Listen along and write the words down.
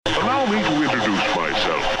me to introduce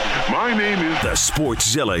myself. My name is The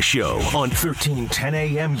Sportszilla Show on 1310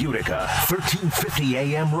 AM Utica, 1350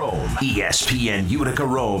 AM Rome. ESPN Utica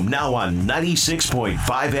Rome, now on 96.5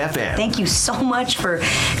 FM. Thank you so much for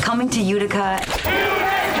coming to Utica.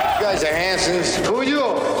 You guys are Hansons. Who are you?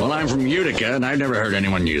 Well, I'm from Utica, and I've never heard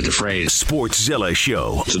anyone use the phrase Sportszilla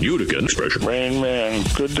Show. It's a Utica expression. Rain Man,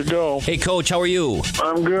 good to go. Hey, Coach, how are you?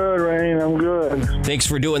 I'm good, Rain. I'm good. Thanks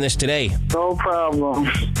for doing this today. No problem.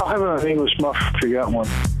 I have an English muffin if you got one.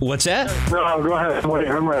 What's that? No, go ahead. Wait,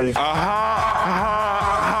 I'm ready. The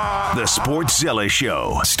Sportszilla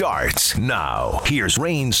Show starts now. Here's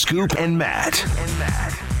Rain, Scoop, and Matt.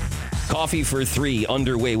 Coffee for Three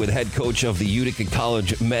underway with head coach of the Utica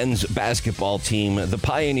College men's basketball team, the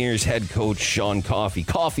Pioneers head coach, Sean Coffey.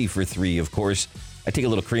 Coffee for Three, of course. I take a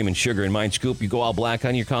little cream and sugar in mine. Scoop, you go all black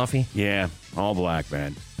on your coffee? Yeah, all black,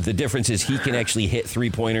 man. The difference is he can actually hit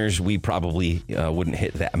three-pointers. We probably wouldn't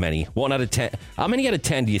hit that many. 1 out of 10. How many out of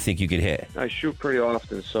 10 do you think you could hit? I shoot pretty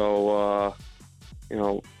often, so,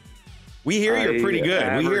 We hear you're pretty good.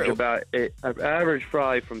 I've averaged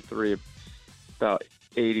probably from three about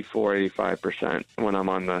 84, 85% when I'm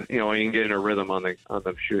on the, you can get in a rhythm on the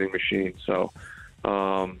shooting machine. So,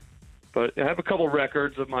 but I have a couple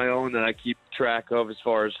records of my own that I keep track of as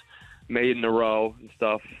far as made in a row and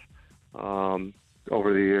stuff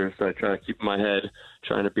over the years. So I try to keep in my head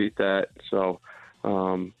trying to beat that. So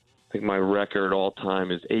I think my record all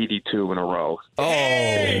time is 82 in a row.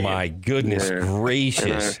 Oh, my goodness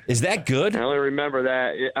gracious. Is that good? I only remember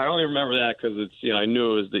that because it's, I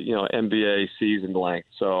knew it was the, NBA season length.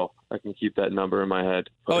 So I can keep that number in my head.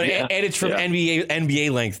 But, and it's from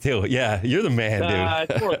NBA length, too. Yeah, you're the man, dude.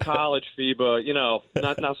 It's more college FIBA,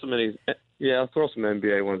 not so many. Yeah, I'll throw some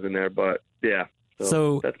NBA ones in there, but yeah.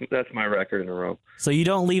 So that's my record in a row. So you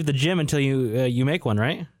don't leave the gym until you make one,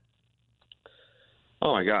 right?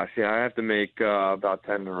 Oh, my gosh. Yeah, I have to make about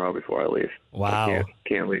 10 in a row before I leave. Wow. I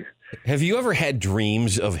can't leave. Have you ever had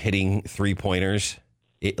dreams of hitting three-pointers?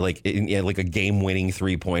 Like a game-winning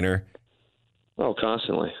three-pointer? Oh,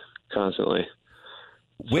 constantly.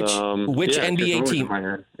 Which NBA team?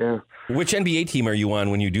 Yeah. Which NBA team are you on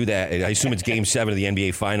when you do that? I assume it's Game 7 of the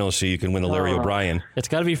NBA Finals, so you can win the Larry O'Brien. It's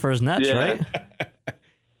got to be for his Nets, right?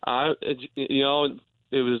 It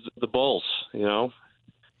was the Bulls.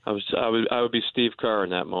 I would be Steve Kerr in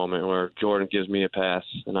that moment where Jordan gives me a pass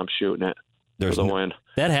and I'm shooting it for the win.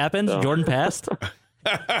 That happens. So. Jordan passed.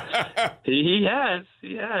 He has.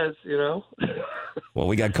 Well,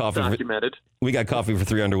 we got coffee. Documented. We got Coffee for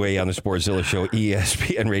Three underway on the Sportszilla Show,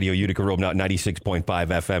 ESPN Radio, Utica Rome, now 96.5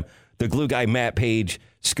 FM. The glue guy, Matt Page,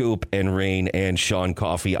 Scoop, and Rain, and Sean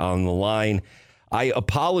Coffey on the line. I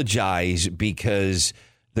apologize because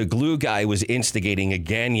the glue guy was instigating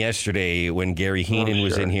again yesterday when Gary Heenan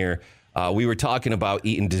was in here. We were talking about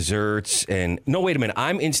eating desserts and no, wait a minute.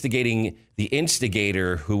 I'm instigating the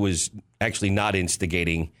instigator who was actually not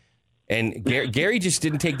instigating. And Gary just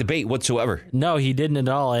didn't take the bait whatsoever. No, he didn't at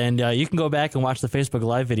all. And you can go back and watch the Facebook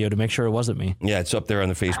Live video to make sure it wasn't me. Yeah, it's up there on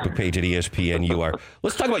the Facebook page at ESPN UR.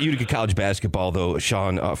 Let's talk about Utica College basketball, though,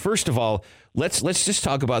 Sean. First of all, let's just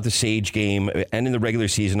talk about the Sage game, ending the regular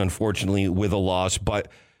season, unfortunately, with a loss. But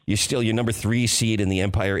you're number 3 seed in the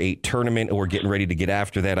Empire 8 tournament, and we're getting ready to get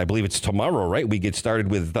after that. I believe it's tomorrow, right? We get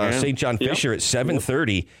started with St. John Fisher at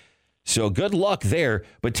 7:30. So good luck there,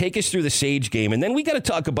 but take us through the Sage game, and then we got to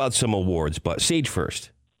talk about some awards, but Sage first.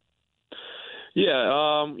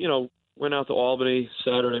 Yeah, went out to Albany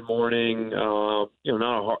Saturday morning, not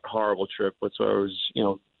a horrible trip whatsoever. It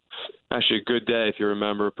was, actually a good day if you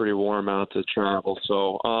remember, pretty warm out to travel.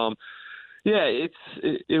 So,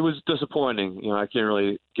 it was disappointing. I can't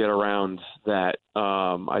really get around that.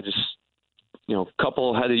 I just, had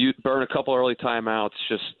to burn a couple early timeouts,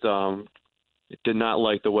 just did not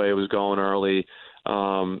like the way it was going early.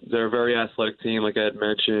 They're a very athletic team, like I had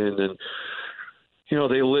mentioned, and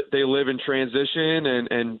they live in transition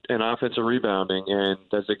and offensive rebounding, and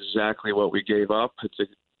that's exactly what we gave up.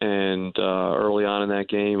 Early on in that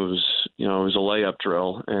game, it was a layup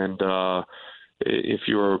drill, and if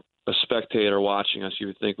you were a spectator watching us, you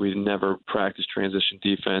would think we'd never practiced transition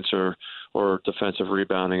defense or defensive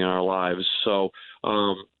rebounding in our lives. So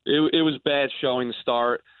it was bad showing to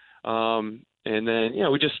start. And then,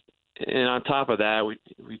 and on top of that, we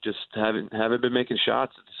just haven't been making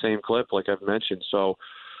shots at the same clip, like I've mentioned. So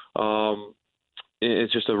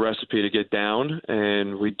it's just a recipe to get down,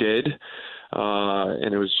 and we did.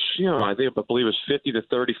 And it was, I believe it was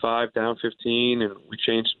 50-35, down 15, and we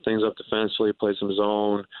changed some things up defensively, played some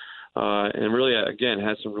zone, and really, again,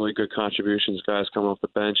 had some really good contributions, guys coming off the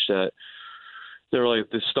bench that, they were like,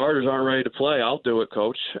 the starters aren't ready to play. I'll do it,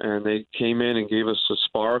 coach. And they came in and gave us a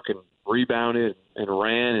spark and rebounded and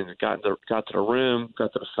ran and got to the rim,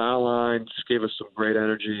 got to the foul line, just gave us some great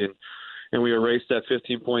energy. And we erased that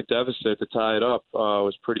 15-point deficit to tie it up. It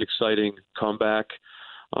was a pretty exciting comeback.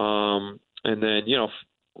 And then,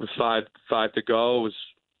 with five to go, it was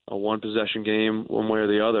a one-possession game one way or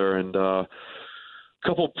the other. And a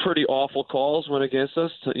couple pretty awful calls went against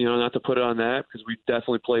us, not to put it on that, because we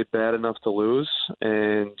definitely played bad enough to lose.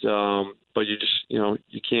 And but you just,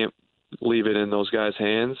 you can't leave it in those guys'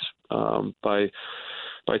 hands by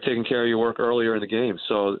taking care of your work earlier in the game.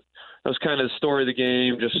 So that was kind of the story of the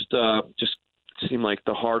game. Just seemed like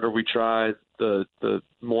the harder we tried, the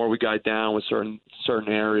more we got down with certain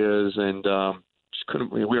areas, and just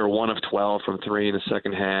couldn't. We were 1 of 12 from 3 in the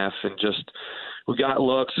second half, and just we got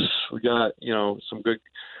looks. We got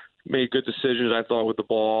made good decisions, I thought, with the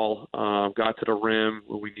ball. Got to the rim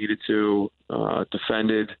when we needed to.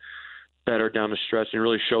 Defended better down the stretch, and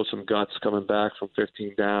really showed some guts coming back from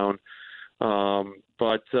 15 down.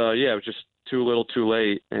 But it was just too little, too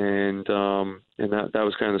late, and that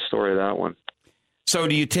was kind of the story of that one. So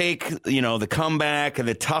do you take, the comeback and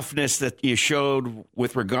the toughness that you showed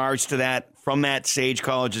with regards to that from that Sage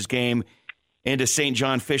College's game into St.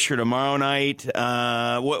 John Fisher tomorrow night?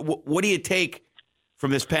 What do you take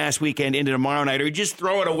from this past weekend into tomorrow night, or you just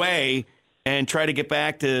throw it away and try to get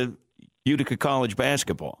back to Utica College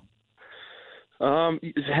basketball?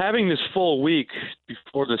 Having this full week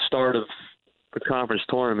before the start of the conference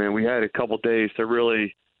tournament, we had a couple days to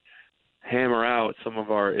really hammer out some of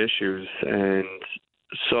our issues. And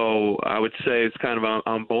so I would say it's kind of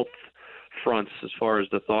on both fronts as far as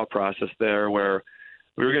the thought process there, where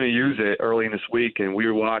we were going to use it early in this week, and we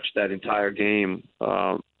watched that entire game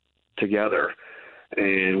together,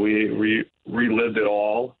 and we relived it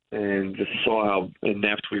all and just saw how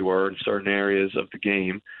inept we were in certain areas of the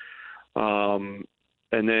game.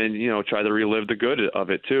 And then, try to relive the good of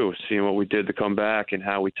it too, seeing what we did to come back and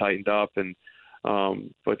how we tightened up, and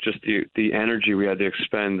but just the energy we had to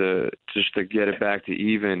expend just to get it back to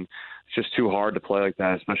even. It's just too hard to play like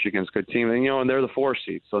that, especially against good teams. And they're the 4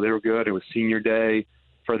 seed, so they were good. It was senior day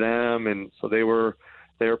for them, and so they were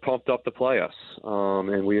pumped up to play us.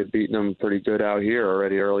 And we had beaten them pretty good out here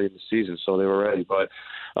already early in the season, so they were ready. But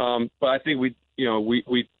I think we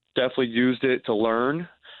definitely used it to learn,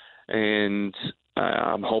 and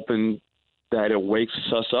I'm hoping that it wakes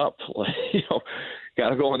us up. Got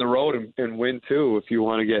to go on the road and win too if you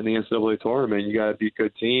want to get in the NCAA tournament. You got to beat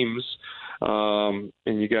good teams, and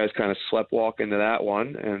you guys kind of sleptwalk into that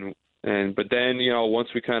one. But then once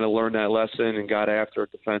we kind of learned that lesson and got after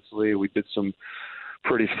it defensively, we did some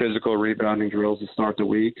pretty physical rebounding drills to start the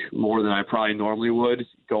week, more than I probably normally would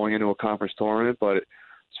going into a conference tournament, but it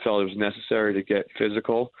felt it was necessary to get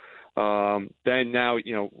physical. Then now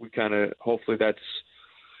we kind of, hopefully that's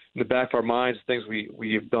in the back of our minds, things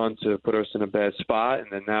we have done to put us in a bad spot, and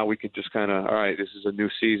then now we can just kind of, all right, this is a new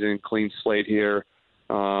season, clean slate here,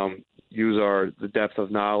 use the depth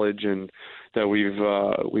of knowledge and that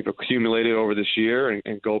we've accumulated over this year,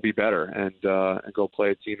 and go be better, and go play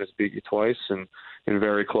a team that's beat you twice and in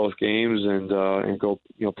very close games, and go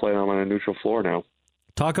play them on a neutral floor now.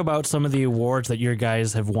 Talk about some of the awards that your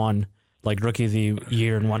guys have won, like Rookie of the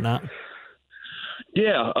Year and whatnot.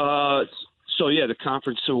 Yeah. The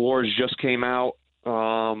conference awards just came out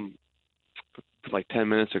like 10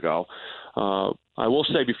 minutes ago. I will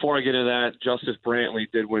say before I get into that, Justice Brantley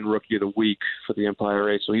did win Rookie of the Week for the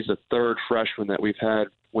Empire 8, so he's the third freshman that we've had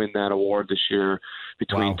win that award this year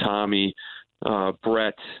between Tommy,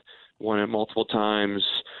 Brett won it multiple times,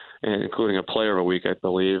 and including a Player of the Week, I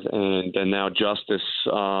believe, and now Justice,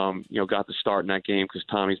 got the start in that game because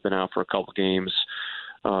Tommy's been out for a couple games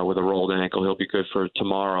with a rolled ankle. He'll be good for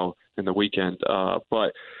tomorrow and the weekend,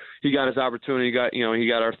 but he got his opportunity. He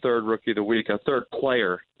got our third Rookie of the Week, a third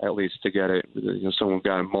player at least to get it. Someone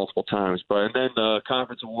got it multiple times. And then the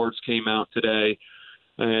conference awards came out today,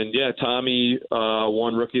 and Tommy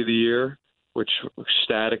won Rookie of the Year, which we're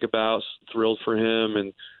ecstatic about, thrilled for him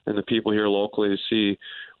and the people here locally to see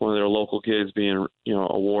one of their local kids being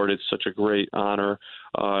awarded such a great honor.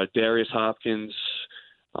 Darius Hopkins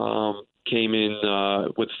came in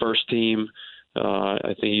with first team.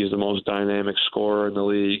 I think he's the most dynamic scorer in the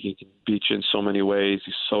league. He can beat you in so many ways.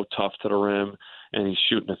 He's so tough to the rim, and he's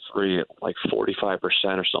shooting a three at like 45% or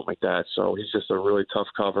something like that. So he's just a really tough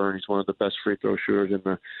cover, and he's one of the best free throw shooters in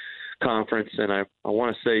the conference. And I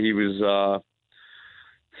want to say he was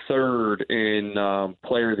third in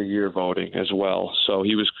Player of the Year voting as well. So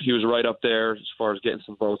he was right up there as far as getting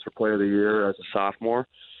some votes for Player of the Year as a sophomore.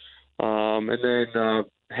 And then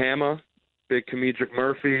Hama Big Kamedrick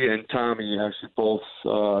Murphy and Tommy actually both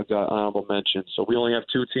got honorable mention. So we only have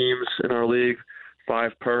 2 teams in our league,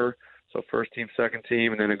 5 per. So first team, second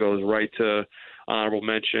team, and then it goes right to honorable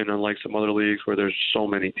mention, unlike some other leagues where there's so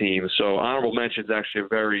many teams. So honorable mention is actually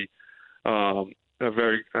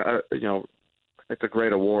it's a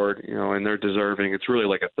great award, and they're deserving. It's really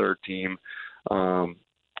like a third team. So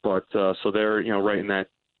they're, right in that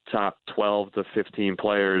top 12 to 15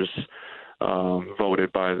 players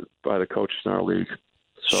voted by the coaches in our league.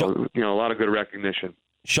 So, a lot of good recognition.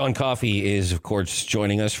 Sean Coffey is, of course,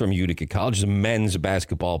 joining us from Utica College, the men's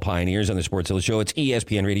basketball pioneers on the Sportszilla show. It's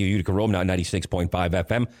ESPN Radio Utica Rome, now 96.5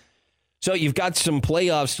 FM. So you've got some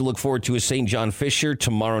playoffs to look forward to with St. John Fisher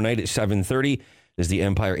tomorrow night at 7:30 as the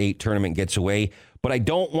Empire 8 tournament gets away. But I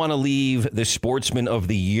don't want to leave the Sportsman of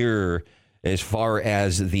the Year as far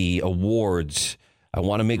as the awards. I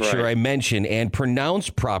want to make sure I mention and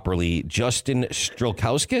pronounce properly Justin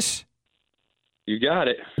Strelkauskas. You got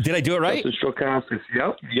it. Did I do it right? Justin Strelkauskas.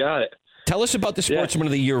 Yep, you got it. Tell us about the Sportsman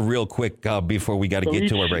of the Year real quick before we got to get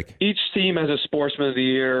to our break. Each team has a Sportsman of the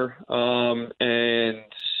Year, and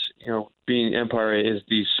being Empire is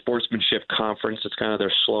the sportsmanship conference. It's kind of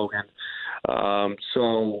their slogan.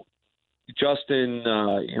 So Justin,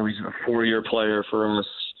 he's a 4-year player for us.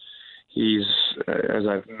 He's, as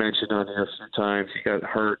I've mentioned on here a few times, he got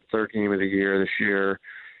hurt third game of the year this year.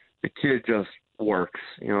 The kid just works.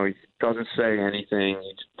 He doesn't say anything.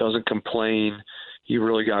 He doesn't complain. He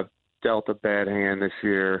really got dealt a bad hand this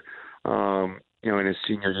year, in his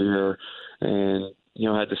senior year, and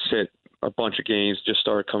had to sit a bunch of games. Just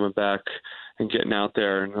started coming back and getting out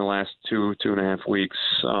there in the last 2.5 weeks.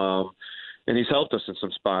 And he's helped us in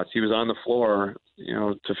some spots. He was on the floor,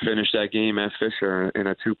 to finish that game at Fisher in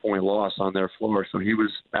a 2-point loss on their floor. So he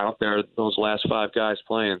was out there, those last 5 guys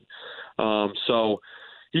playing. So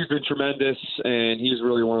he's been tremendous, and he's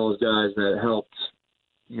really one of those guys that helped,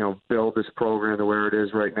 build this program to where it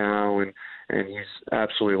is right now. And he's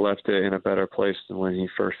absolutely left it in a better place than when he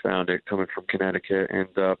first found it, coming from Connecticut and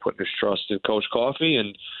putting his trust in Coach Coffey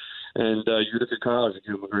and Utica College to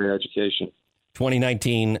give him a great education.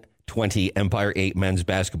 2019-20 Empire 8 men's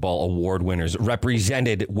basketball award winners,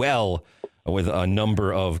 represented well with a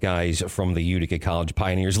number of guys from the Utica College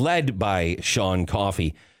Pioneers, led by Sean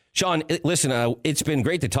Coffey. Sean, listen, it's been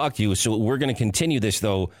great to talk to you. So we're going to continue this,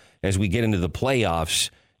 though, as we get into the playoffs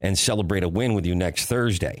and celebrate a win with you next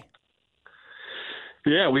Thursday.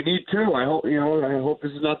 Yeah, we need to. I hope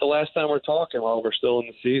this is not the last time we're talking while we're still in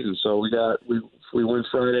the season. So we win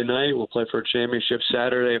Friday night. We'll play for a championship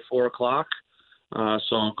Saturday at 4:00.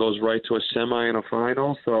 So it goes right to a semi and a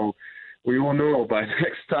final. So we will know by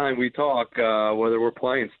next time we talk whether we're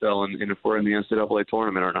playing still and if we're in the NCAA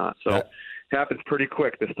tournament or not. So it happens pretty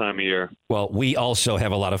quick this time of year. Well, we also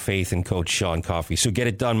have a lot of faith in Coach Sean Coffey. So get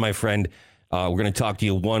it done, my friend. We're going to talk to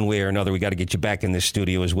you one way or another. We got to get you back in this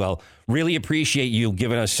studio as well. Really appreciate you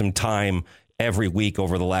giving us some time every week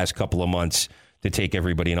over the last couple of months to take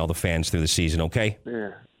everybody and all the fans through the season, okay? Yeah.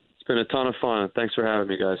 It's been a ton of fun. Thanks for having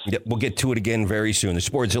me, guys. Yep, we'll get to it again very soon. The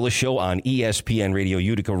Sportszilla Show on ESPN Radio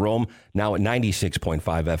Utica Rome, now at 96.5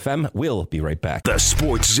 FM. We'll be right back. The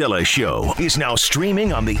Sportszilla Show is now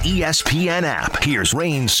streaming on the ESPN app. Here's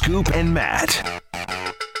Rain, Scoop, and Matt.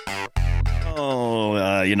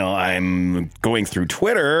 I'm going through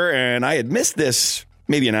Twitter, and I had missed this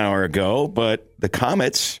maybe an hour ago, but the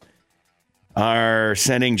Comets are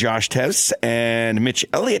sending Josh Tevz and Mitch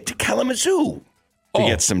Elliott to Kalamazoo to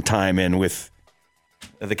get some time in with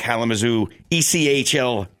the Kalamazoo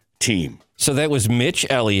ECHL team. So that was Mitch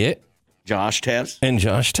Elliott, Josh Tevz. And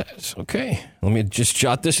Josh Tevz. Okay. Let me just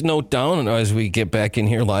jot this note down as we get back in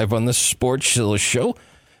here live on the Sportszilla Show.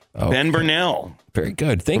 Okay. Ben Burnell. Very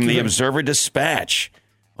good. Thank you. From the Observer-Dispatch.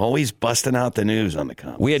 Always busting out the news on the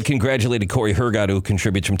Comets. We had congratulated Corey Hergott, who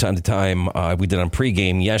contributes from time to time. We did on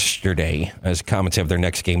pregame yesterday, as Comets have their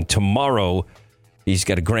next game tomorrow. He's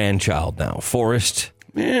got a grandchild now, Forrest.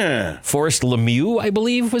 Yeah. Forrest Lemieux, I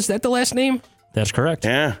believe. Was that the last name? That's correct.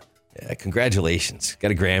 Yeah. Congratulations.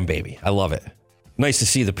 Got a grandbaby. I love it. Nice to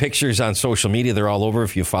see the pictures on social media. They're all over.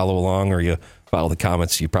 If you follow along or you follow the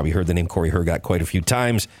Comets, you probably heard the name Corey Hergott quite a few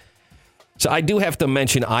times. So I do have to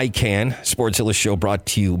mention ICANN, Sportszilla Show brought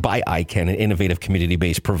to you by ICANN, an innovative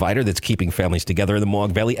community-based provider that's keeping families together in the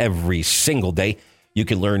Mohawk Valley every single day. You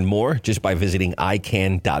can learn more just by visiting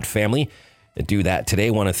icann.family. And do that today. I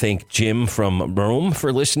want to thank Jim from Rome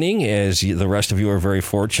for listening, as the rest of you are very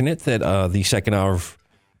fortunate that the second hour of...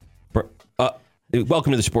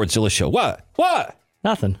 welcome to the Sportszilla Show. What?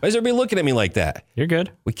 Nothing. Why is everybody looking at me like that? You're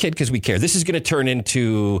good. We kid because we care. This is going to turn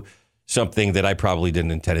into something that I probably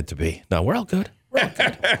didn't intend it to be. No, we're all good. We're all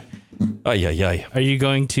good. Are you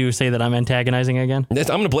going to say that I'm antagonizing again? I'm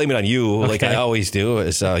going to blame it on you, like I always do,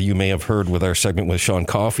 as you may have heard with our segment with Sean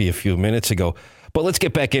Coffey a few minutes ago. But let's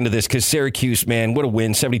get back into this, because Syracuse, man, what a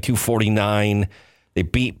win, 72-49. They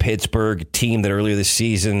beat Pittsburgh, a team that earlier this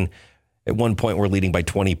season, at one point, were leading by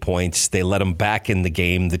 20 points. They let them back in the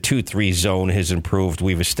game. The 2-3 zone has improved.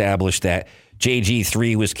 We've established that.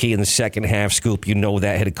 JG3 was key in the second half. Scoop, you know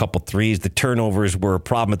that, hit a couple threes. The turnovers were a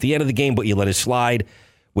problem at the end of the game, but you let it slide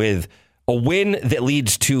with a win that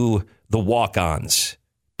leads to the walk-ons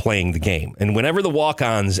playing the game. And whenever the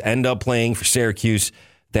walk-ons end up playing for Syracuse,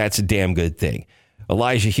 that's a damn good thing.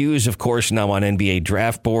 Elijah Hughes, of course, now on NBA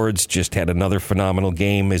draft boards, just had another phenomenal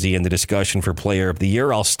game. Is he in the discussion for Player of the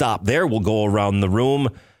Year? I'll stop there. We'll go around the room.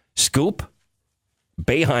 Scoop,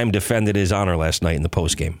 Boeheim defended his honor last night in the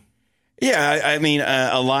postgame. Yeah, I mean,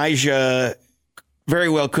 Elijah very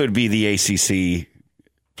well could be the ACC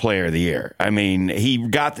Player of the Year. I mean, he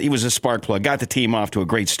was a spark plug, got the team off to a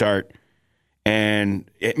great start, and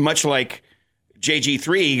much like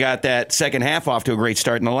JG3, he got that second half off to a great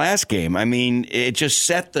start in the last game. I mean, it just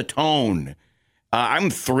set the tone. I'm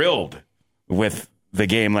thrilled with the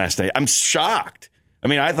game last night. I'm shocked. I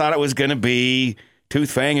mean, I thought it was going to be tooth,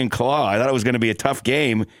 fang, and claw. I thought it was going to be a tough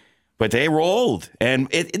game, but they rolled. And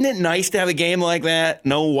isn't it nice to have a game like that?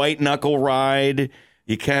 No white knuckle ride.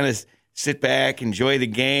 You kind of sit back, enjoy the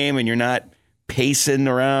game, and you're not pacing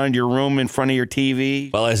around your room in front of your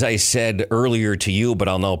TV. Well, as I said earlier to you, but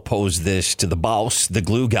I'll now pose this to the boss, the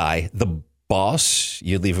glue guy, the boss.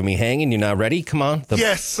 You're leaving me hanging. You're not ready? Come on.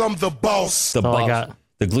 Yes, I'm the boss. The boss.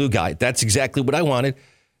 The glue guy. That's exactly what I wanted.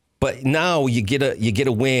 But now you get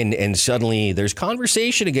a win, and suddenly there's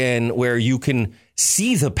conversation again where you can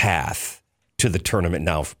see the path to the tournament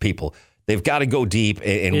now for people. They've got to go deep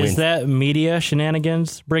and win. Is that media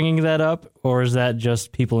shenanigans bringing that up, or is that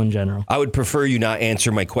just people in general? I would prefer you not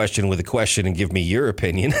answer my question with a question and give me your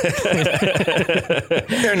opinion. They're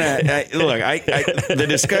not. The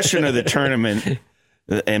discussion of the tournament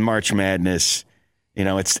and March Madness,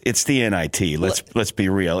 it's the NIT. Let's be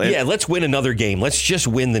real. Let's win another game. Let's just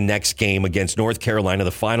win the next game against North Carolina,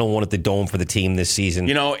 the final one at the Dome for the team this season.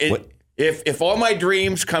 If all my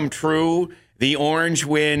dreams come true, the Orange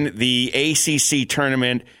win the ACC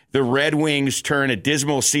tournament, the Red Wings turn a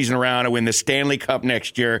dismal season around and win the Stanley Cup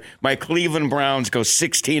next year, my Cleveland Browns go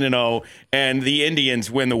 16-0, and the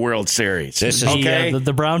Indians win the World Series.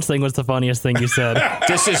 The Browns thing was the funniest thing you said.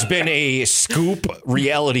 This has been a Scoop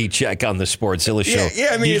reality check on the Sportszilla show. Yeah,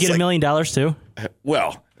 I mean, do you get $1 million too?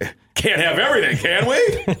 Well, can't have everything, can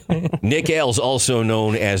we? Nick Ailes, also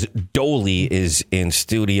known as Doley, is in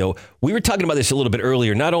studio. We were talking about this a little bit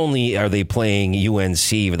earlier. Not only are they playing UNC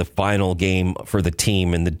for the final game for the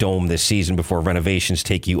team in the Dome this season before renovations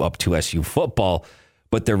take you up to SU football,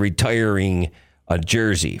 but they're retiring a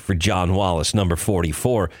jersey for John Wallace, number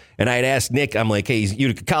 44. And I had asked Nick, I'm like, hey, he's a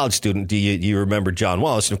Utica College student. Do you remember John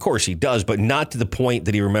Wallace? And of course he does, but not to the point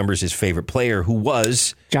that he remembers his favorite player, who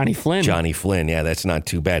was Johnny Flynn. Johnny Flynn. Yeah, that's not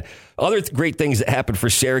too bad. Other great things that happened for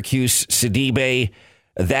Syracuse, Sidibe,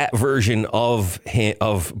 that version of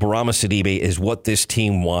Barama Sidibe is what this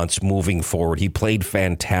team wants moving forward. He played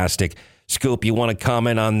fantastic. Scoop, you want to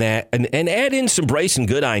comment on that? And add in some Bryson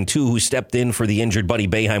Goodine, too, who stepped in for the injured Buddy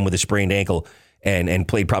Boeheim with a sprained ankle and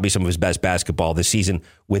played probably some of his best basketball this season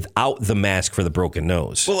without the mask for the broken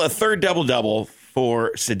nose. Well, a third double-double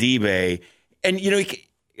for Sidibe. And,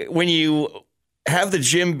 when you have the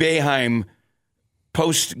Jim Boeheim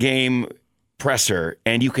post-game presser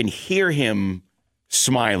and you can hear him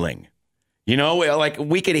smiling, like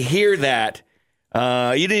we could hear that.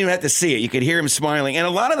 You didn't even have to see it. You could hear him smiling. And a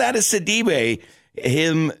lot of that is Sidibe,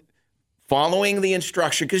 him following the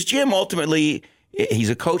instruction, because Jim ultimately, he's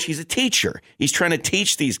a coach, he's a teacher. He's trying to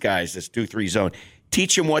teach these guys this 2-3 zone,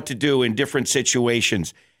 teach them what to do in different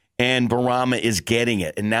situations. And Barama is getting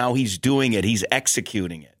it, and now he's doing it. He's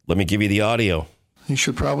executing it. Let me give you the audio. He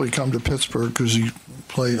should probably come to Pittsburgh because it's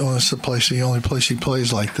the only place he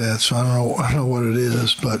plays like that. So I don't know what it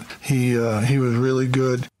is, but he was really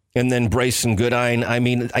good. And then Bryson Goodine. I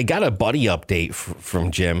mean, I got a buddy update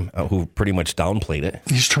from Jim, who pretty much downplayed it.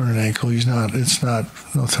 He's turned an ankle. It's not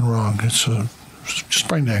nothing wrong. It's a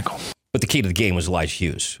sprained ankle. But the key to the game was Elijah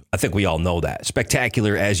Hughes. I think we all know that.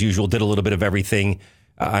 Spectacular as usual. Did a little bit of everything.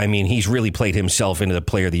 I mean, he's really played himself into the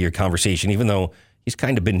Player of the Year conversation, even though he's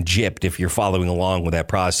kind of been gypped if you're following along with that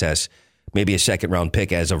process. Maybe a second-round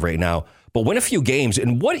pick as of right now. But win a few games.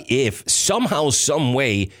 And what if somehow, some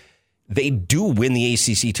way, they do win the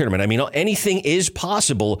ACC tournament? I mean, anything is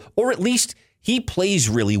possible, or at least he plays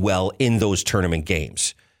really well in those tournament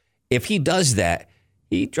games. If he does that,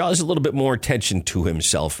 he draws a little bit more attention to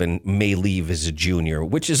himself and may leave as a junior,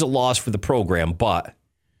 which is a loss for the program, but...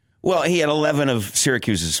 Well, he had 11 of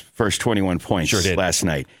Syracuse's first 21 points last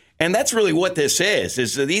night. And that's really what this is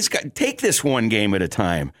that these guys take this one game at a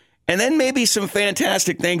time. And then maybe some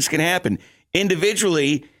fantastic things can happen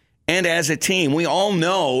individually and as a team. We all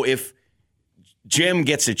know if Jim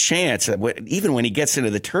gets a chance, even when he gets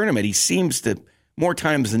into the tournament, he seems to, more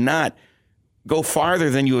times than not, go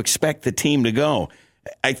farther than you expect the team to go.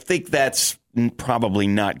 I think that's probably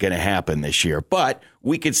not going to happen this year. But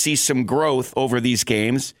we could see some growth over these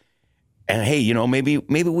games. And hey, maybe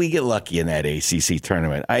we get lucky in that ACC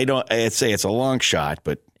tournament. I'd say it's a long shot,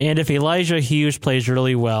 but and if Elijah Hughes plays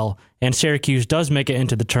really well and Syracuse does make it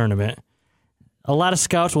into the tournament, a lot of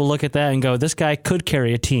scouts will look at that and go, "This guy could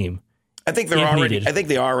carry a team." I think they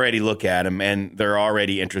already look at him and they're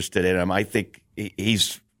already interested in him. I think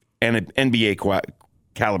he's an NBA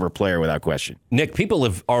caliber player without question. Nick, people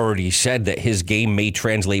have already said that his game may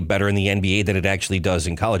translate better in the NBA than it actually does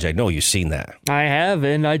in college. I know you've seen that. I have,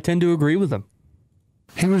 and I tend to agree with him.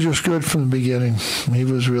 He was just good from the beginning.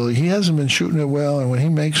 He hasn't been shooting it well, and when he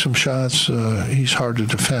makes some shots, he's hard to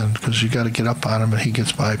defend because you got to get up on him and he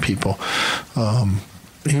gets by people.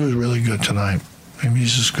 He was really good tonight. I mean,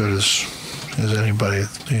 he's as good as anybody.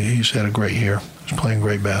 He's had a great year. He's playing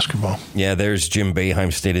great basketball. Yeah, there's Jim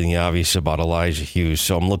Boeheim stating the obvious about Elijah Hughes.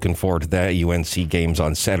 So I'm looking forward to that UNC games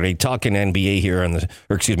on Saturday. Talking NBA here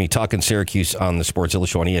talking Syracuse on the Sportszilla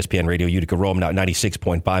show on ESPN Radio Utica Rome, now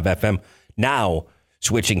 96.5 FM. Now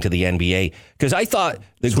switching to the NBA because I thought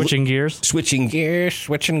switching gears.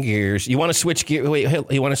 You want to switch gear? Wait,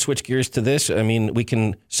 you want to switch gears to this? I mean, we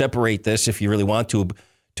can separate this if you really want to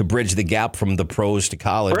bridge the gap from the pros to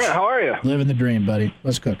college. Brent, how are you? Living the dream, buddy.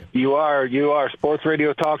 What's cooking? You are sports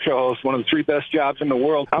radio talk show host, one of the 3 best jobs in the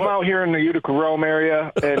world. I'm out here in the Utica Rome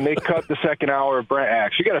area, and they cut the second hour of Brent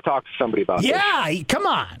Axe. You got to talk to somebody about this. Yeah, come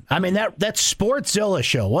on. I mean, that's Sportszilla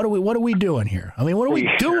show. What are we doing here? I mean, what are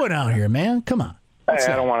we doing out here, man? Come on. I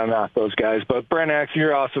don't want to knock those guys, but Brent Axe,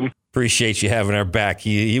 you're awesome. Appreciate you having our back.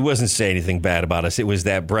 He wasn't saying anything bad about us. It was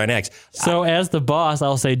that Brent Axe. So as the boss,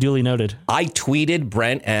 I'll say duly noted. I tweeted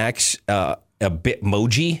Brent Axe a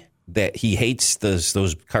Bitmoji that he hates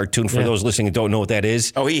those cartoons. For those listening who don't know what that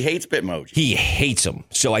is. Oh, he hates Bitmoji. He hates them.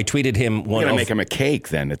 So I tweeted him one. You're gonna make him a cake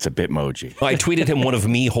then. It's a Bitmoji. I tweeted him one of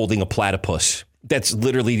me holding a platypus. That's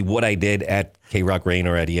literally what I did at K-Rock Rain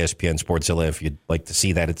or at ESPN Sportszilla. If you'd like to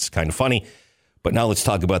see that, it's kind of funny. But now let's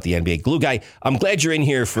talk about the NBA. Glue Guy, I'm glad you're in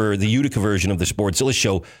here for the Utica version of the Sportszilla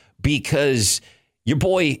show because your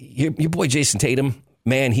boy Jayson Tatum,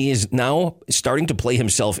 man, he is now starting to play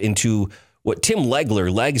himself into what Tim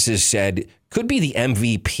Legs has said could be the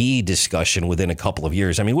MVP discussion within a couple of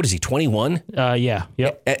years. I mean, what is he, 21? Yeah.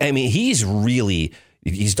 Yep. I mean,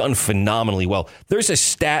 he's done phenomenally well. There's a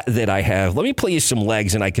stat that I have. Let me play you some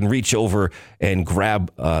Legs, and I can reach over and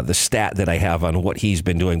grab the stat that I have on what he's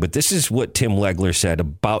been doing. But this is what Tim Legler said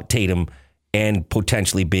about Tatum and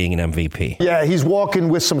potentially being an MVP. Yeah, he's walking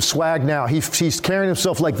with some swag now. He's carrying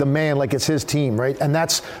himself like the man, like it's his team, right? And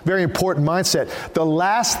that's very important mindset. The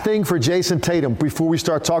last thing for Jayson Tatum, before we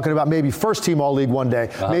start talking about maybe first team All-League one day,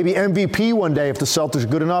 maybe MVP one day if the Celtics are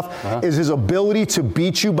good enough, is his ability to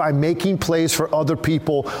beat you by making plays for other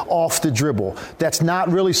people off the dribble. That's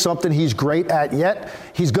not really something he's great at yet.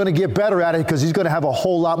 He's going to get better at it because he's going to have a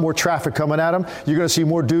whole lot more traffic coming at him. You're going to see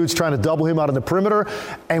more dudes trying to double him out on the perimeter.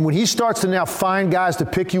 And when he starts to now find guys to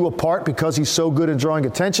pick you apart because he's so good at drawing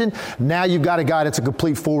attention, now you've got a guy that's a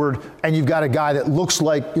complete forward, and you've got a guy that looks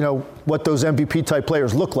like, what those MVP type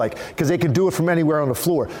players look like because they can do it from anywhere on the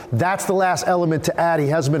floor. That's the last element to add. He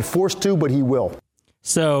hasn't been forced to, but he will.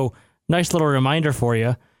 So, nice little reminder for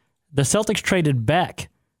you. The Celtics traded back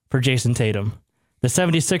for Jayson Tatum. The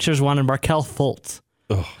 76ers wanted Markelle Fultz,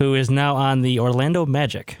 who is now on the Orlando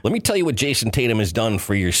Magic. Let me tell you what Jayson Tatum has done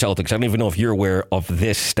for your Celtics. I don't even know if you're aware of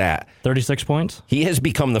this stat. 36 points. He has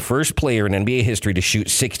become the first player in NBA history to shoot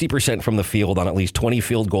 60% from the field on at least 20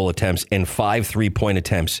 field goal attempts and 5 3-point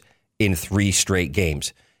attempts in 3 straight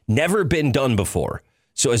games. Never been done before.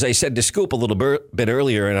 So as I said to Scoop a little bit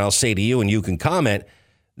earlier, and I'll say to you and you can comment,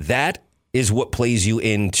 that is what plays you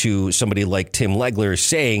into somebody like Tim Legler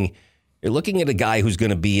saying, you're looking at a guy who's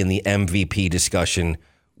going to be in the MVP discussion.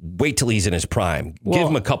 Wait till he's in his prime. Give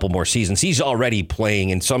him a couple more seasons. He's already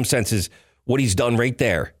playing, in some senses, what he's done right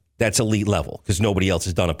there. That's elite level because nobody else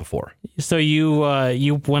has done it before. So you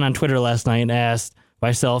went on Twitter last night and asked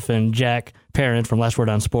myself and Jack Parent from Last Word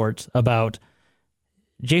on Sports about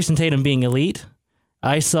Jayson Tatum being elite.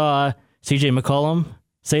 I saw CJ McCollum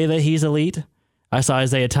say that he's elite. I saw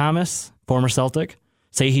Isaiah Thomas, former Celtic,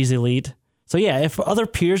 say he's elite. So, yeah, if other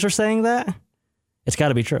peers are saying that, it's got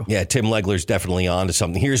to be true. Yeah, Tim Legler's definitely on to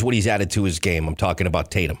something. Here's what he's added to his game. I'm talking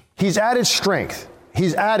about Tatum. He's added strength.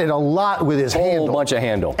 He's added a lot with his handle. Whole bunch of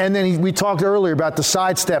handle. And then we talked earlier about the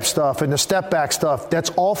sidestep stuff and the step back stuff. That's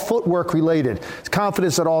all footwork related. His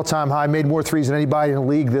confidence at all-time high, made more threes than anybody in the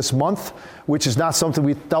league this month, which is not something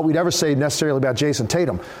we thought we'd ever say necessarily about Jayson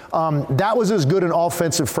Tatum. That was as good an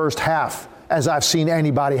offensive first half as I've seen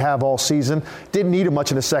anybody have all season. Didn't need him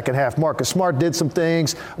much in the second half. Marcus Smart did some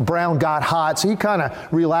things. Brown got hot, so he kind of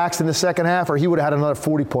relaxed in the second half, or he would have had another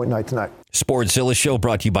 40-point night tonight. Sportszilla show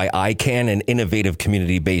brought to you by ICANN, an innovative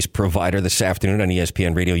community-based provider, this afternoon on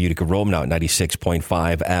ESPN Radio Utica Rome, now at 96.5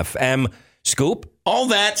 FM. Scoop? All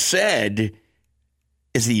that said,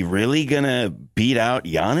 is he really going to beat out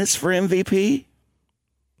Giannis for MVP?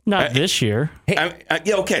 Not this year. Hey,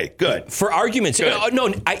 yeah, okay, good. For argument's sake,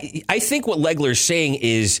 no, I think what Legler's saying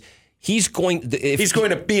is he's going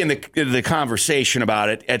to be in the conversation about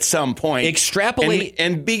it at some point. Extrapolate.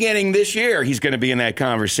 And beginning this year, he's going to be in that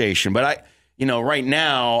conversation. But right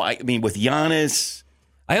now, I mean, with Giannis,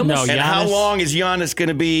 how long is Giannis going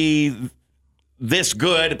to be this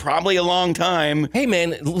good? Probably a long time. Hey,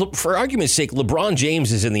 man, for argument's sake, LeBron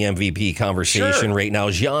James is in the MVP conversation right now.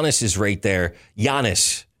 Giannis is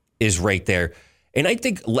right there. And I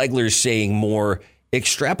think Legler's saying more,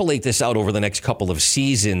 extrapolate this out over the next couple of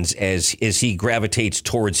seasons as he gravitates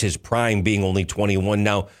towards his prime, being only 21.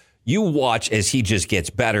 Now, you watch as he just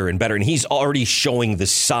gets better and better, and he's already showing the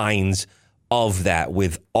signs of that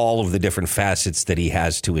with all of the different facets that he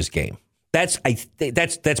has to his game. That's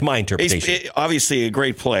my interpretation. He's obviously a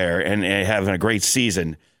great player and having a great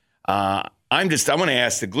season. I want to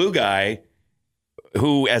ask the glue guy,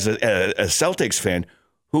 who, as a Celtics fan,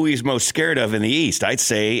 who he's most scared of in the East. I'd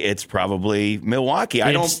say it's probably Milwaukee.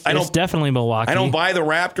 It's definitely Milwaukee. I don't buy the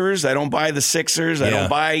Raptors. I don't buy the Sixers.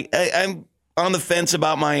 I'm on the fence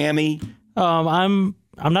about Miami. I'm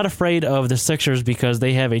not afraid of the Sixers because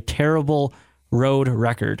they have a terrible road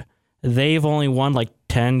record. They've only won like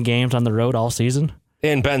 10 games on the road all season.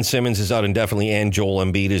 And Ben Simmons is out indefinitely, and Joel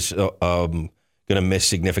Embiid is going to miss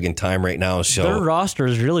significant time right now. So their roster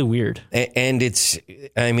is really weird. And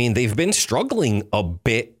they've been struggling a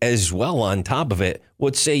bit as well on top of it.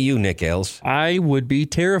 What say you, Nick Ailes? I would be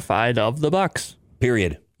terrified of the Bucks.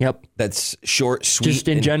 Period. Yep. That's short, sweet. Just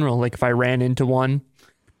in general, like if I ran into one,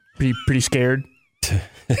 be pretty scared.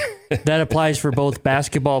 That applies for both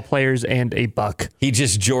basketball players and a Buck. He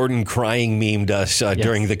just Jordan crying memed us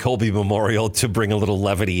during the Kobe Memorial to bring a little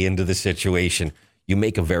levity into the situation. You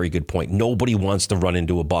make a very good point. Nobody wants to run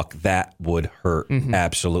into a Buck. That would hurt. Mm-hmm.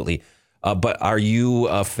 Absolutely. But are you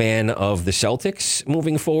a fan of the Celtics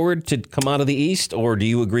moving forward to come out of the East, or do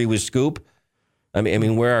you agree with Scoop? I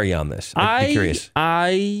mean, where are you on this? I'd be curious.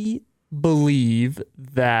 I believe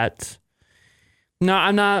that. No,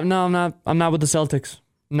 I'm not. I'm not with the Celtics.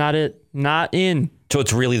 Not in. So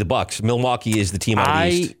it's really the Bucks. Milwaukee is the team out of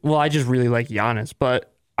the East. Well, I just really like Giannis,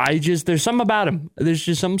 but there's something about him. There's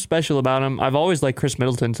just something special about him. I've always liked Chris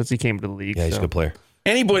Middleton since he came to the league. Yeah, he's a good player.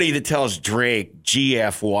 Anybody that tells Drake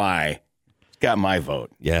GFY got my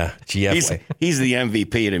vote. Yeah, GFY. He's the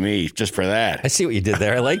MVP to me just for that. I see what you did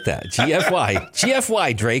there. I like that. GFY.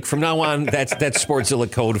 GFY, Drake. From now on, that's Sportszilla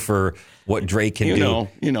code for what Drake can do.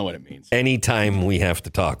 You know what it means. Anytime we have to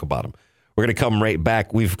talk about him. We're going to come right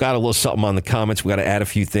back. We've got a little something on the comments. We got to add a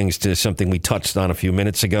few things to something we touched on a few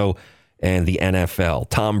minutes ago, and the NFL.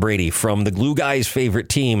 Tom Brady from the Glue Guy's favorite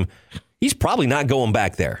team. He's probably not going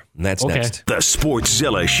back there. And that's next. The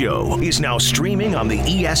Sportszilla Show is now streaming on the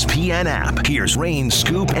ESPN app. Here's Rain,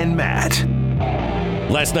 Scoop, and Matt.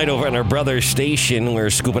 Last night over on our brother station, where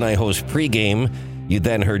Scoop and I host pregame, you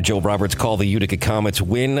then heard Joe Roberts call the Utica Comets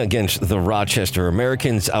win against the Rochester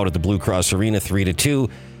Americans out at the Blue Cross Arena 3-2.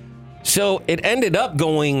 So it ended up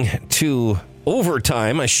going to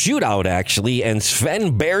overtime, a shootout actually, and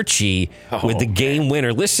Sven Berchi with the game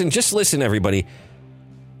winner. Just listen, everybody.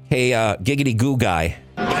 Hey, Giggity Goo Guy.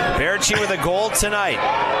 Berchi with a goal tonight.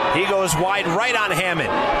 He goes wide right on Hammond.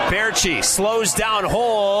 Berchi slows down,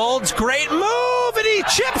 holds. Great move, and he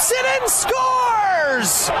chips it and scores!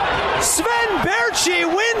 Sven Berchi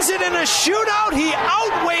wins it in a shootout. He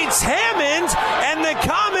outweights Hammond, and the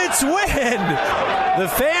Comets win. The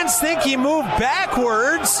fans think he moved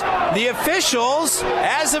backwards. The officials,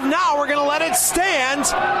 as of now, we're going to let it stand.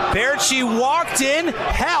 Berchi walked in,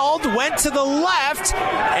 held, went to the left,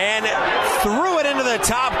 and threw it into the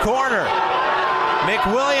top corner.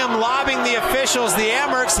 McWilliam lobbing the officials. The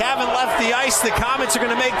Amerks haven't left the ice. The Comets are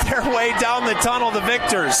going to make their way down the tunnel, the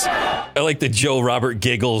victors. I like the Joe Robert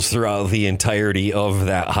giggles throughout the entirety of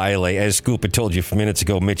that highlight. As Scoop had told you a few minutes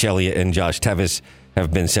ago, Mitch Elliott and Josh Tevis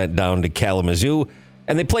have been sent down to Kalamazoo.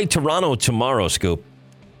 And they play Toronto tomorrow, Scoop.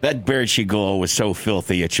 That Berchi goal was so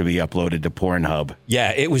filthy it should be uploaded to Pornhub.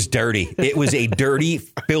 Yeah, it was dirty. It was a dirty,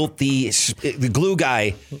 filthy. The glue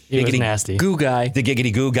guy, it was nasty. Goo guy, the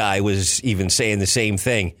giggity goo guy was even saying the same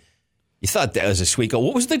thing. You thought that was a sweet goal.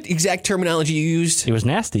 What was the exact terminology you used? It was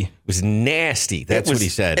nasty. It was nasty. That's what he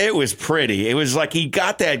said. It was pretty. It was like he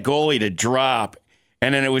got that goalie to drop,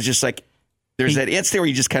 and then it was just like there's that instant where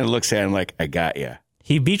he just kind of looks at him like, "I got you."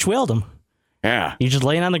 He beach whaled him. Yeah. He's just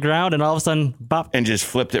laying on the ground, and all of a sudden, bop. And just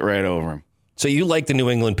flipped it right over him. So you like the New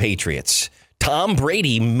England Patriots. Tom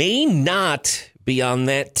Brady may not be on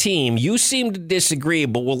that team. You seem to disagree,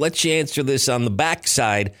 but we'll let you answer this on the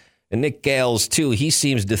backside. And Nick Gales, too, he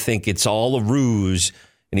seems to think it's all a ruse,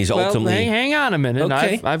 and he's ultimately... Hang on a minute.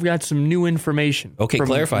 Okay. I've got some new information. Okay, from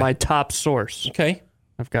clarify. My top source. Okay.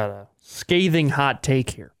 I've got a scathing hot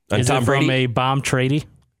take here. Is Tom Brady from a bomb tradie?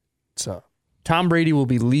 So Tom Brady will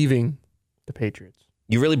be leaving the Patriots.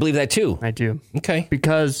 You really believe that too? I do. Okay.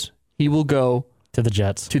 Because he will go to the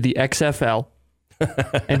Jets, to the XFL,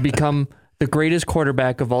 and become the greatest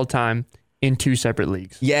quarterback of all time in 2 separate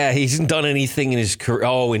leagues. Yeah, he hasn't done anything in his career.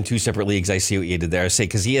 Oh, in 2 separate leagues. I see what you did there. I say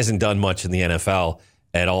because he hasn't done much in the NFL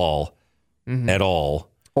at all. Mm-hmm. At all.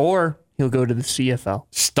 Or he'll go to the CFL.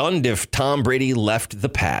 Stunned if Tom Brady left the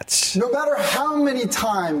Pats. No matter how many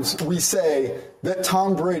times we say that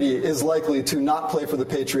Tom Brady is likely to not play for the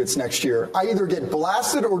Patriots next year, I either get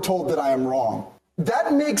blasted or told that I am wrong.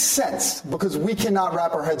 That makes sense because we cannot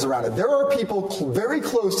wrap our heads around it. There are people very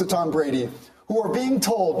close to Tom Brady who are being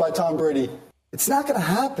told by Tom Brady, it's not going to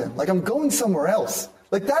happen. Like, I'm going somewhere else.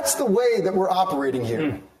 Like, that's the way that we're operating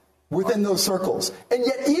here within those circles. And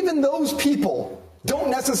yet even those people don't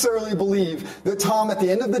necessarily believe that Tom, at the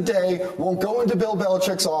end of the day, won't go into Bill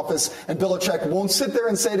Belichick's office and Belichick won't sit there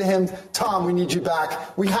and say to him, Tom, we need you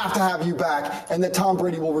back. We have to have you back. And that Tom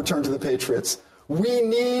Brady will return to the Patriots. We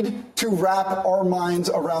need to wrap our minds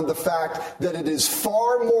around the fact that it is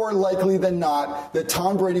far more likely than not that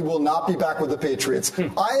Tom Brady will not be back with the Patriots.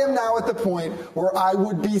 I am now at the point where I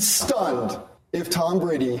would be stunned if Tom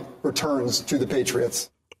Brady returns to the Patriots.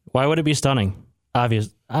 Why would it be stunning?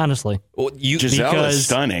 Honestly. Well, Giselle is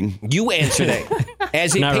stunning. You answer that.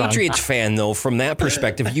 As a Patriots fan, though, from that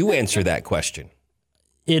perspective, you answer that question.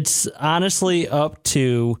 It's honestly up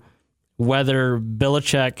to whether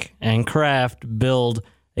Belichick and Kraft build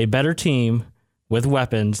a better team with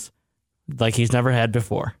weapons like he's never had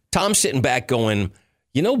before. Tom's sitting back going,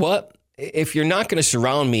 you know what? If you're not going to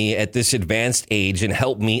surround me at this advanced age and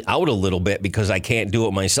help me out a little bit because I can't do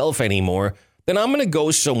it myself anymore, then I'm going to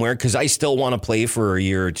go somewhere because I still want to play for a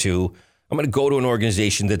year or two. I'm going to go to an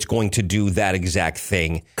organization that's going to do that exact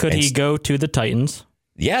thing. Could he go to the Titans?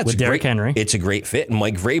 Yeah, with Derrick Henry. It's a great fit, and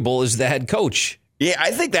Mike Vrabel is the head coach. Yeah,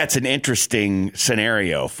 I think that's an interesting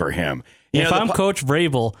scenario for him. If I'm Coach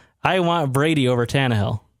Vrabel, I want Brady over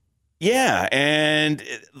Tannehill. Yeah, and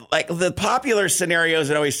like the popular scenarios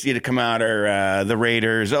that always seem to come out are the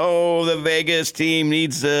Raiders. Oh, the Vegas team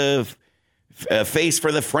needs a face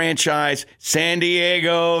for the franchise. San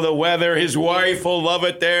Diego, the weather, his wife will love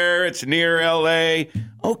it there. It's near L.A.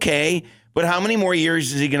 Okay, but how many more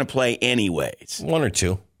years is he going to play anyways? 1 or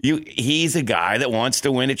 2. He's a guy that wants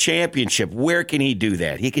to win a championship. Where can he do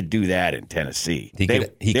that? He could do that in Tennessee. They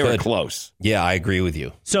were close. Yeah, I agree with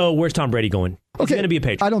you. So where's Tom Brady going? He's going to be a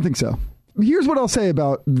Patriot. I don't think so. Here's what I'll say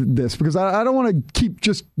about this, because I don't want to keep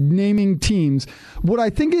just naming teams. What I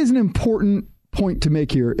think is an important point to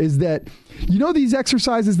make here is that, these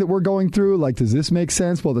exercises that we're going through, like, does this make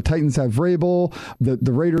sense? Well, the Titans have Vrabel.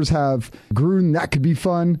 The Raiders have Gruden. That could be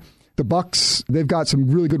fun. The Bucks, they've got some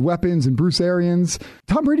really good weapons and Bruce Arians.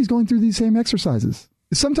 Tom Brady's going through these same exercises.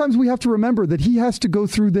 Sometimes we have to remember that he has to go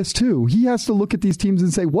through this too. He has to look at these teams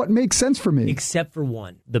and say, what makes sense for me? Except for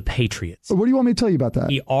one, the Patriots. What do you want me to tell you about that?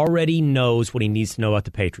 He already knows what he needs to know about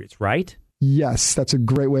the Patriots, right? Yes, that's a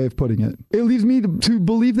great way of putting it. It leaves me to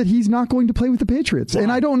believe that he's not going to play with the Patriots. Wow.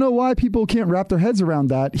 And I don't know why people can't wrap their heads around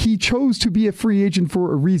that. He chose to be a free agent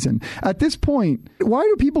for a reason. At this point, why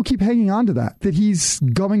do people keep hanging on to that he's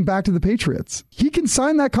going back to the Patriots? He can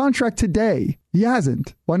sign that contract today. He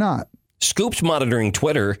hasn't. Why not? Scoop's monitoring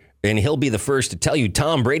Twitter, and he'll be the first to tell you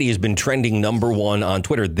Tom Brady has been trending #1 on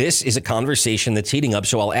Twitter. This is a conversation that's heating up.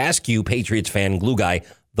 So I'll ask you, Patriots fan, glue guy,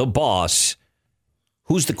 the boss,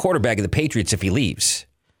 who's the quarterback of the Patriots if he leaves?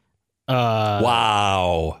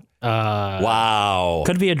 Wow.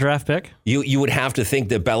 Could be a draft pick. You would have to think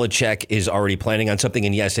that Belichick is already planning on something,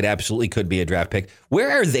 and yes, it absolutely could be a draft pick.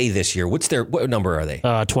 Where are they this year? What number are they?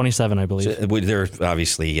 27, I believe. So they're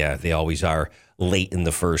obviously, they always are late in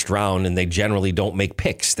the first round, and they generally don't make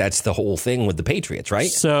picks. That's the whole thing with the Patriots, right?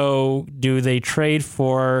 So do they trade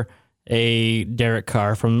for a Derek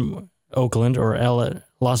Carr from Oakland or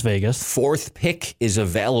Las Vegas. 4th pick is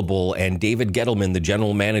available, and David Gettleman, the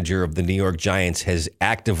general manager of the New York Giants, has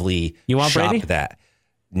actively shopped Brady? that.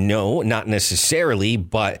 No, not necessarily,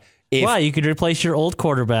 but Why? You could replace your old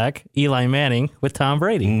quarterback, Eli Manning, with Tom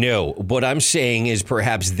Brady. No, what I'm saying is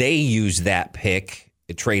perhaps they use that pick,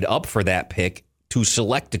 trade up for that pick to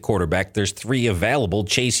select a quarterback. There's 3 available.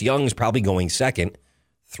 Chase Young's probably going second.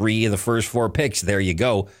 3 of the first 4 picks. There you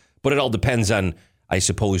go. But it all depends on, I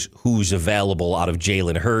suppose, who's available out of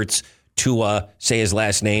Jalen Hurts, Tua, say his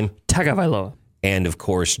last name, Tagovailoa, and of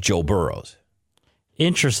course Joe Burrows.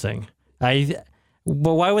 Interesting.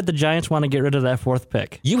 But why would the Giants want to get rid of that 4th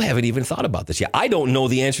pick? You haven't even thought about this yet. I don't know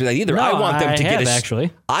the answer to that either. No, I want them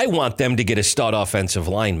to I want them to get a stud offensive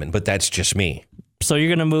lineman, but that's just me. So you're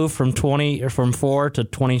going to move from 4 to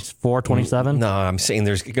 24, 27? No, I'm saying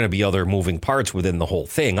there's going to be other moving parts within the whole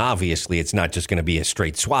thing. Obviously, it's not just going to be a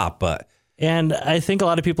straight swap, but... And I think a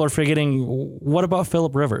lot of people are forgetting, what about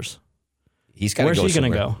Phillip Rivers? He's got to go. Where's he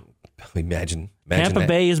going to go? Imagine Tampa that.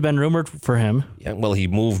 Bay has been rumored for him. Yeah, well, he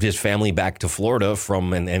moved his family back to Florida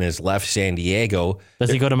and has left San Diego. Does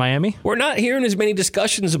he go to Miami? We're not hearing as many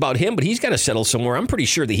discussions about him, but he's got to settle somewhere. I'm pretty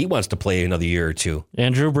sure that he wants to play another year or 2.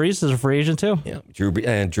 And Drew Brees is a free agent too. Yeah, Drew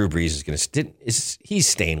Brees is going to he's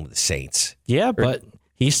staying with the Saints. Yeah, but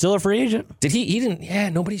he's still a free agent. Did he? He didn't. Yeah,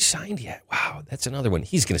 nobody's signed yet. Wow, that's another one.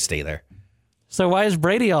 He's going to stay there. So why is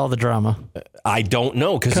Brady all the drama? I don't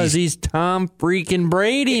know. Because he's Tom freaking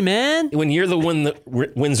Brady, man. When you're the one that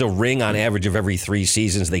wins a ring on average of every 3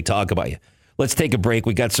 seasons, they talk about you. Let's take a break.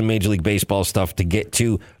 We got some Major League Baseball stuff to get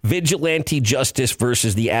to. Vigilante justice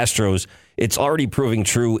versus the Astros. It's already proving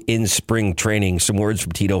true in spring training. Some words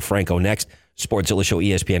from Tito Franco next. Sportszilla Show,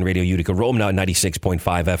 ESPN Radio Utica, Rome now at 96.5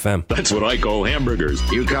 FM. That's what I call hamburgers.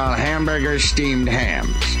 You call hamburgers steamed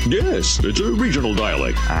hams? Yes, it's a regional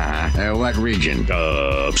dialect. What region?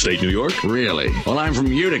 Upstate New York. Really? Well, I'm from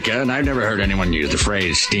Utica, and I've never heard anyone use the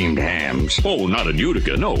phrase steamed hams. Oh, not in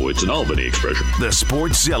Utica. No, it's an Albany expression. The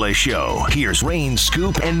Sportszilla Show. Here's Rain,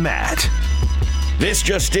 Scoop, and Matt. This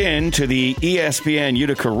just in to the ESPN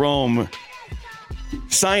Utica Rome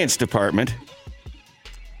Science Department.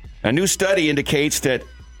 A new study indicates that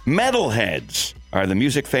metalheads are the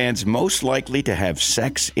music fans most likely to have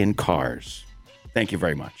sex in cars. Thank you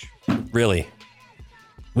very much. Really?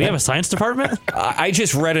 We have a science department? I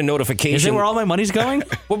just read a notification. Is it where all my money's going?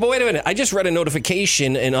 Well, but wait a minute. I just read a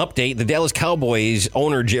notification, an update. The Dallas Cowboys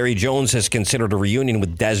owner, Jerry Jones, has considered a reunion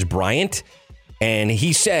with Des Bryant. And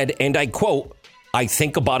he said, and I quote, "I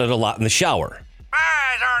think about it a lot in the shower."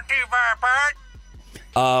 Eyes aren't too far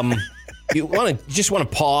apart. You just want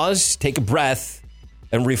to pause, take a breath,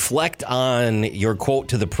 and reflect on your quote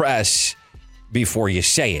to the press before you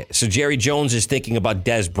say it. So Jerry Jones is thinking about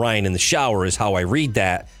Des Bryant in the shower is how I read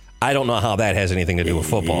that. I don't know how that has anything to do with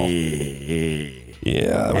football.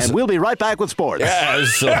 Yeah. And we'll be right back with sports. Yeah, it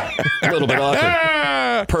was a little bit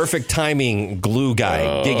awkward. Perfect timing, glue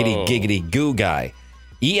guy, giggity goo guy.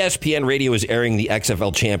 ESPN Radio is airing the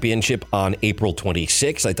XFL Championship on April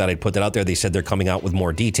 26th. I thought I'd put that out there. They said they're coming out with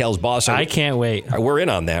more details, boss. I can't wait. We're in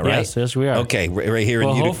on that, right? Yes, we are. Okay, right here in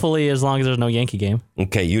Utica. Hopefully as long as there's no Yankee game.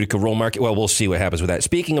 Okay, Utica Roll Market. Well, we'll see what happens with that.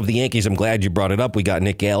 Speaking of the Yankees, I'm glad you brought it up. We got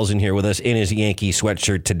Nick Gales in here with us in his Yankee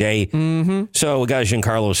sweatshirt today. Mm-hmm. So we got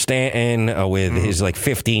Giancarlo Stanton with his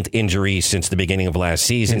 15th injury since the beginning of last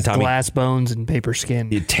season. His Tommy, glass bones and paper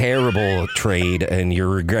skin. Terrible trade, and you're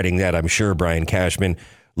regretting that, I'm sure, Brian Cashman.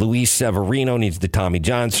 Luis Severino needs the Tommy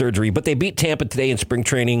John surgery, but they beat Tampa today in spring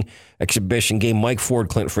training exhibition game. Mike Ford,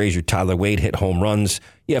 Clint Frazier, Tyler Wade hit home runs.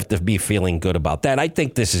 You have to be feeling good about that. I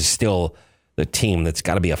think this is still the team that's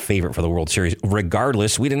got to be a favorite for the World Series.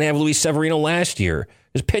 Regardless, we didn't have Luis Severino last year.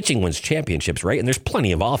 His pitching wins championships, right? And there's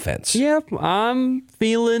plenty of offense. Yep, I'm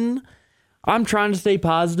trying to stay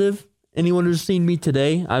positive. Anyone who's seen me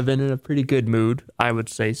today, I've been in a pretty good mood, I would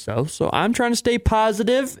say so. So I'm trying to stay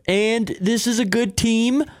positive, and this is a good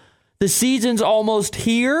team. The season's almost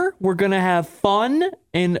here. We're going to have fun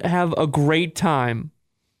and have a great time.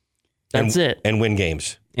 That's it. And win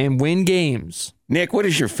games. Nick, what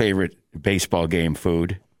is your favorite baseball game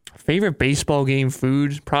food? Favorite baseball game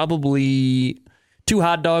food? Probably 2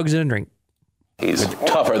 hot dogs and a drink. He's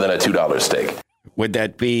tougher than a $2 steak. Would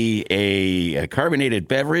that be a carbonated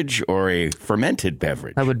beverage or a fermented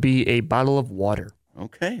beverage? That would be a bottle of water.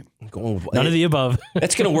 Okay. None of the above.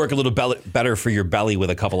 That's going to work a little better for your belly with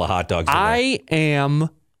a couple of hot dogs. I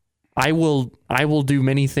will do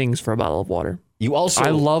many things for a bottle of water. I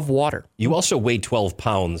love water. You also weigh 12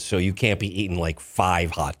 pounds, so you can't be eating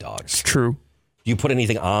 5 hot dogs. It's true. Do you put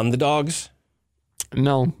anything on the dogs?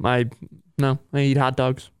 No, I eat hot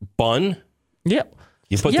dogs. Bun? Yep.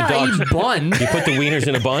 You put I eat bun. You put the wieners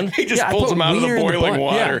in a bun? He just pulls them out of the boiling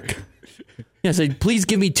water. Yeah, say, please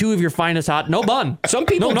give me 2 of your finest hot. No bun. Some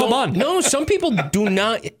people no bun. No, some people do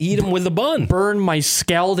not eat them with a bun. Burn my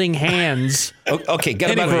scalding hands. Okay,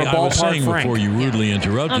 got about a I was saying before you rudely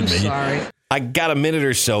interrupted me. Sorry. I got a minute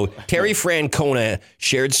or so. Terry Francona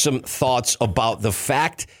shared some thoughts about the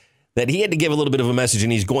fact that he had to give a little bit of a message,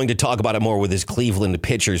 and he's going to talk about it more with his Cleveland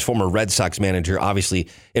pitchers, former Red Sox manager, obviously,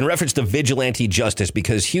 in reference to vigilante justice,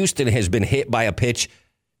 because Houston has been hit by a pitch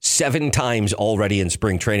 7 times already in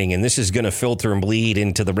spring training, and this is going to filter and bleed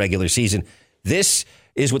into the regular season. This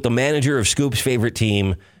is what the manager of Scoop's favorite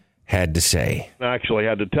team had to say. I actually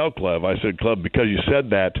had to tell Clev. I said, Clev, because you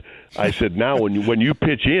said that, I said, now when you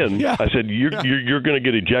pitch in, I said, you're going to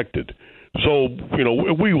get ejected. So,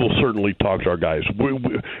 we will certainly talk to our guys.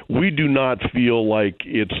 We do not feel like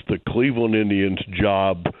it's the Cleveland Indians'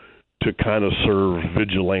 job to kind of serve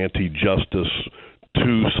vigilante justice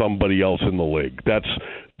to somebody else in the league. That's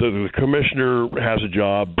the commissioner has a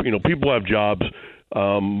job. People have jobs.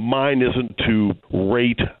 Mine isn't to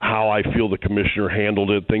rate how I feel the commissioner handled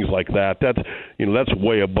it, things like that. That's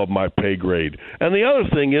way above my pay grade. And the other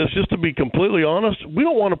thing is, just to be completely honest, we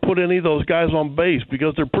don't want to put any of those guys on base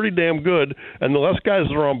because they're pretty damn good. And the less guys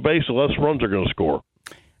that are on base, the less runs they're going to score.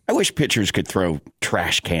 I wish pitchers could throw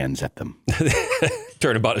trash cans at them.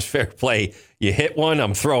 Turnabout is fair play. You hit one,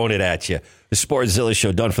 I'm throwing it at you. The Sportszilla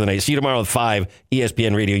Show done for the night. See you tomorrow at 5,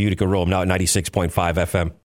 ESPN Radio Utica Rome, now at 96.5 FM.